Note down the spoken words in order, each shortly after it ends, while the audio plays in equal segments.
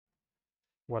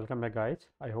Welcome back, guys.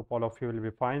 I hope all of you will be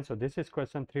fine. So this is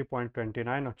question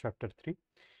 3.29 of chapter 3,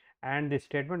 and the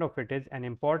statement of it is: an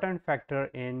important factor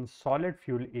in solid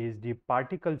fuel is the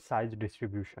particle size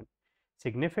distribution.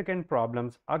 Significant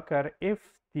problems occur if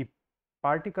the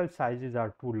particle sizes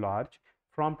are too large.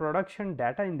 From production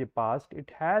data in the past,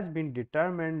 it has been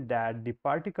determined that the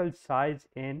particle size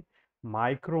in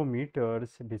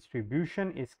micrometers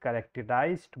distribution is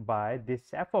characterized by this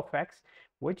f of x,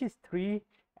 which is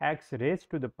 3x raised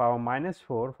to the power minus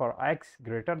 4 for x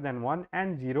greater than 1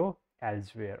 and 0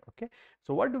 elsewhere. Okay,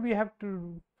 so what do we have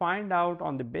to find out?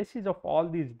 On the basis of all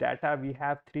these data, we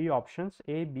have three options,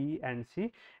 A, B and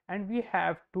C, and we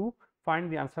have to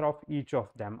find the answer of each of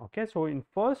them. Okay, so in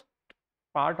first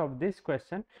part of this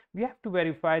question, we have to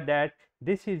verify that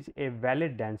this is a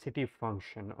valid density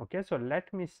function. Okay, so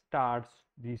let me start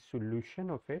the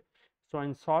solution of it. So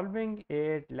in solving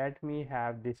it, let me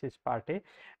have, this is part A,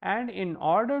 and in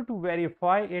order to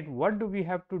verify it, what do we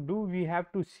have to do? We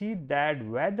have to see that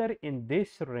whether in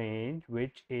this range,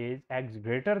 which is x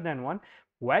greater than 1,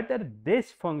 whether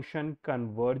this function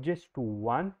converges to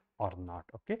 1 or not.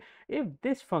 Okay, if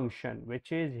this function,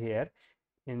 which is here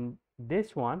in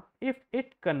this one, if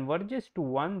it converges to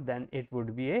 1, then it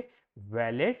would be a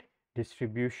valid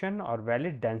distribution or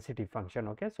valid density function.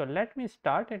 Okay, so let me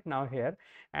start it now here,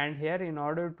 and here in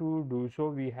order to do so,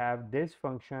 we have this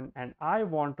function and I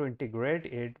want to integrate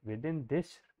it within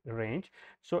this range.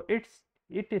 So it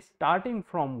is starting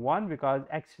from 1 because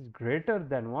x is greater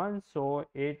than 1, so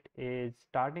it is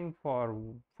starting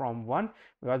from 1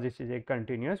 because this is a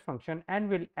continuous function, and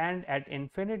will end at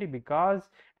infinity because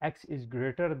x is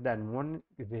greater than 1,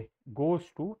 it goes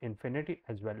to infinity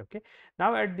as well. Okay,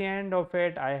 now at the end of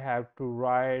it, I have to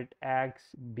write x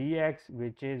dx,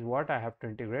 which is what I have to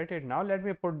integrate it. Now let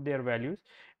me put their values,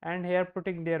 and here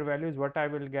putting their values, what I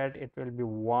will get, it will be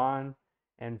 1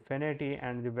 infinity,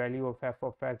 and the value of f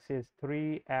of x is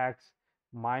 3x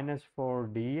minus 4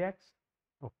 dx.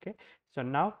 Okay, so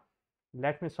now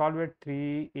let me solve it.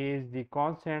 3 is the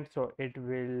constant, so it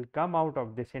will come out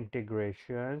of this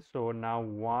integration. So now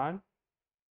 1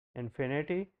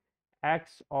 infinity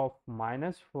x of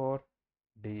minus 4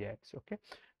 dx. Okay,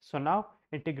 so now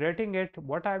integrating it,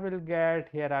 what I will get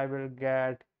here, I will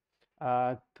get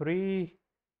 3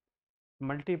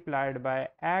 multiplied by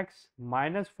x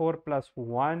minus 4 plus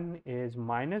 1 is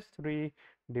minus 3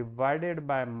 divided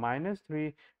by minus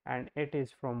 3, and it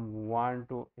is from 1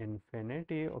 to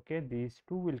infinity. Okay, these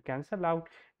two will cancel out,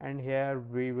 and here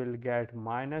we will get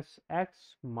minus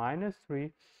x minus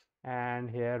 3, and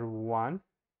here 1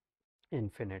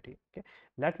 infinity. Okay,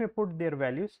 let me put their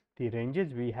values, the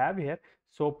ranges we have here.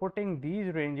 So putting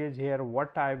these ranges here,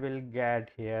 what I will get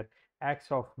here,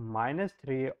 x of minus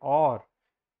 3 or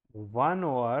 1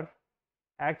 over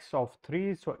x of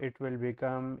 3, so it will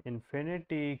become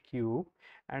infinity cube,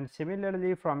 and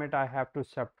similarly from it I have to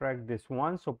subtract this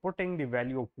 1. So putting the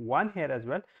value of 1 here as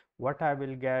well, what I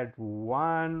will get,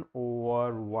 1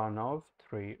 over 1 of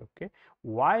 3. Okay,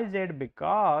 why is it?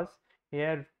 Because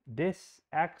here this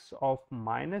x of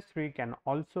minus 3 can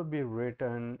also be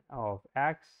written of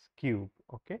x cube.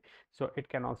 Okay, so it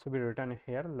can also be written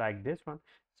here like this one.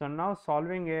 So now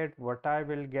solving it, what I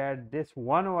will get, this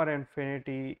 1 over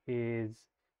infinity is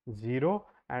 0,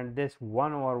 and this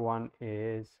 1 over 1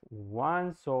 is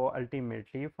 1. So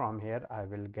ultimately from here I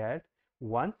will get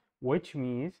 1, which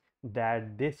means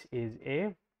that this is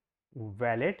a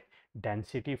valid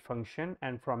density function,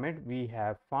 and from it we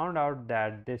have found out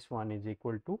that this one is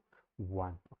equal to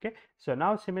 1. Okay, so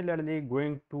now similarly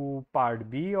going to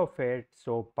part B of it.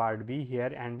 So part B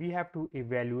here, and we have to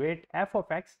evaluate f of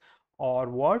x, or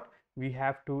what, we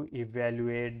have to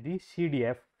evaluate the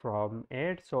CDF from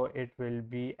it. So it will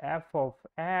be f of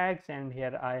x, and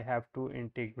here I have to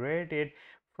integrate it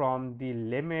from the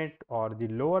limit or the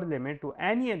lower limit to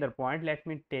any other point. Let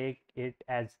me take it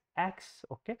as x.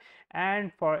 Okay,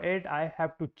 and for it I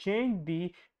have to change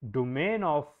the domain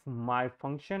of my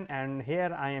function, and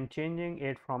here I am changing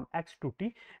it from x to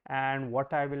t, and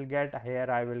what I will get here,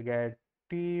 I will get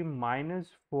t minus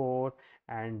 4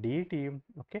 and dt.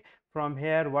 Okay, from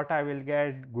here what I will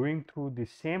get, going through the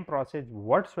same process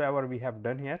whatsoever we have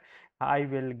done here, I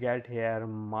will get here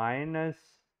minus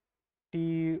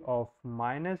t of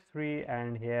minus 3,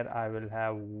 and here I will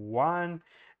have 1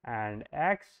 and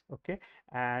x. Okay,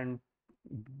 and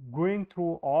going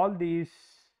through all these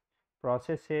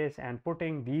processes and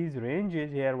putting these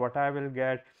ranges here, what I will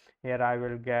get here, I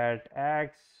will get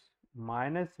x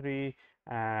minus 3,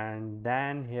 and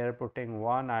then here putting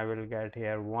 1, I will get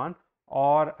here 1,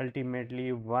 or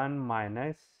ultimately 1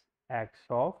 minus x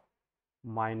of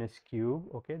minus cube.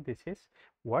 Okay, this is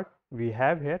what we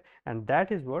have here, and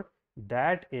that is what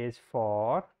that is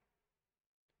for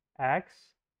x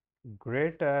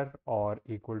greater or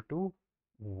equal to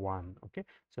 1. Okay,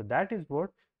 so that is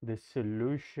what the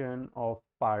solution of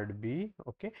part B.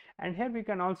 Okay, and here we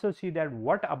can also see that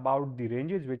what about the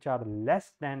ranges which are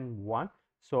less than 1.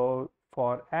 So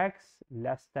for x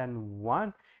less than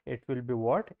 1, it will be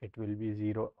what? It will be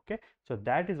 0. Okay, so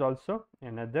that is also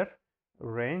another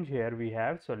range here we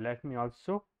have. So let me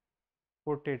also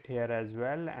put it here as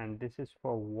well, and this is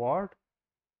for what?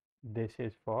 This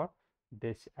is for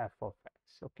this f of x.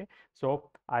 Okay, so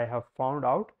I have found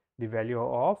out the value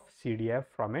of CDF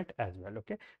from it as well.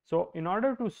 Okay, so in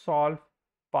order to solve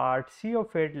part C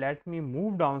of it, let me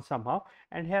move down somehow,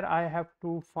 and here I have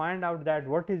to find out that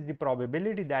what is the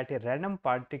probability that a random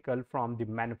particle from the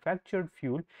manufactured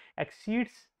fuel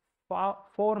exceeds 4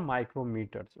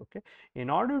 micrometers. Okay, in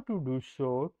order to do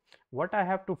so, what I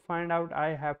have to find out,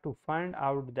 I have to find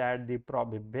out that the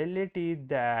probability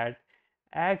that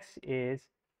x is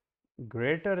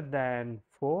greater than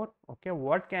 4.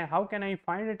 Okay, how can I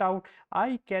find it out?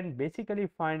 I can basically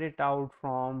find it out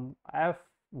from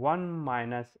f1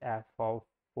 minus f of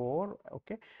 4.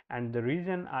 Okay, and the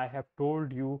reason I have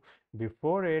told you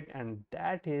before it, and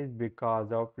that is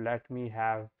because of, let me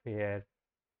have here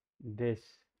this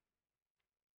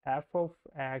f of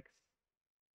x.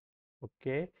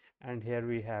 Okay, and here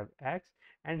we have x,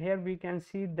 and here we can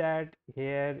see that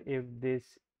here if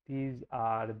these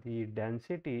are the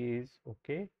densities.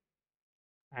 Okay,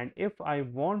 and if I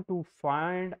want to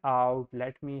find out,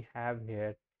 let me have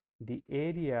here the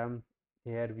area.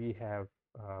 Here we have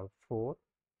 4,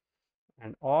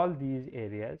 and all these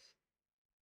areas,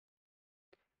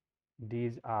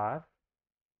 these are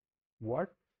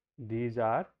what? These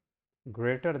are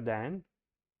greater than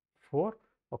 4.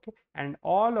 Okay, and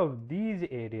all of these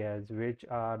areas which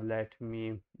are, let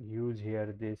me use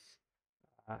here this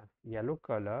yellow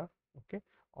color. Okay,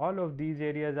 all of these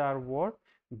areas are what?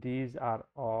 These are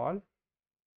all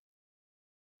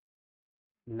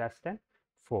less than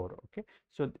 4. Okay,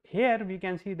 so here we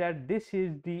can see that this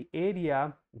is the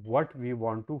area what we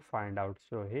want to find out.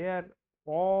 So here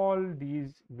all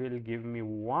these will give me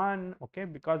 1. Okay,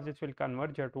 because this will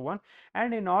converge here to 1,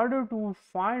 and in order to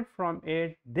find from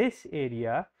it this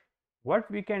area,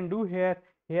 what we can do here,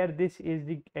 this is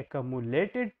the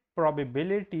accumulated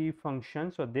probability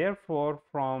function. So therefore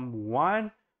from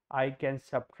 1 I can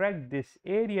subtract this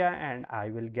area and I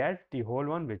will get the whole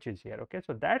one which is here. Okay,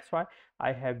 so that's why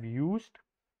I have used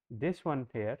this one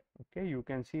here. Okay, you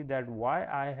can see that why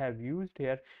I have used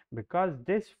here, because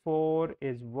this 4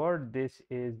 is what? This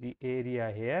is the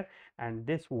area here, and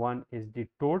this one is the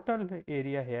total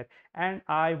area here, and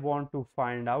I want to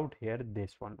find out here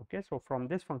this one. Okay, so from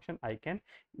this function I can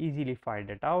easily find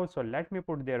it out. So let me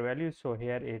put their values. So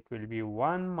here it will be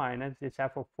 1 minus this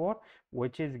f of 4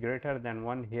 which is greater than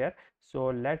 1 here. So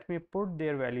let me put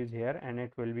their values here, and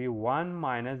it will be 1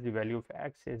 minus the value of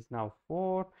x is now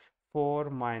 4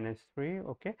 minus 3.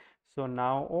 Okay, so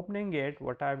now opening it,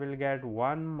 what I will get?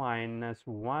 1 minus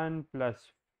 1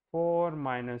 plus 4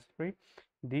 minus 3.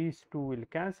 These two will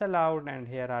cancel out, and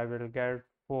here I will get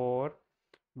 4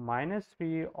 minus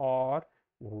 3, or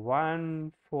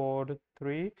 1 4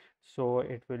 3. So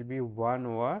it will be 1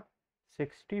 over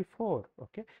 64.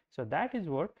 Okay, so that is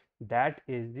what? That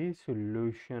is the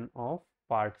solution of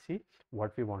part C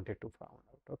what we wanted to find out.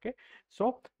 Okay,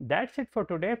 so that's it for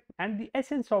today, and the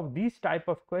essence of these type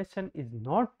of question is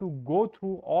not to go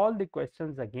through all the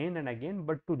questions again and again,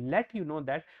 but to let you know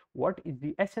that what is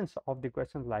the essence of the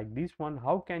questions like this one.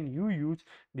 How can you use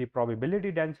the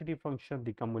probability density function,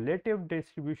 the cumulative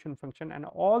distribution function, and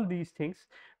all these things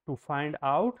to find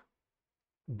out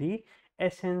the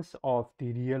essence of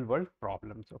the real world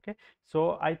problems. Okay,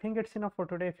 so I think it's enough for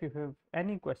today. If you have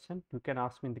any question, you can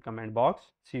ask me in the comment box.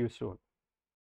 See you soon.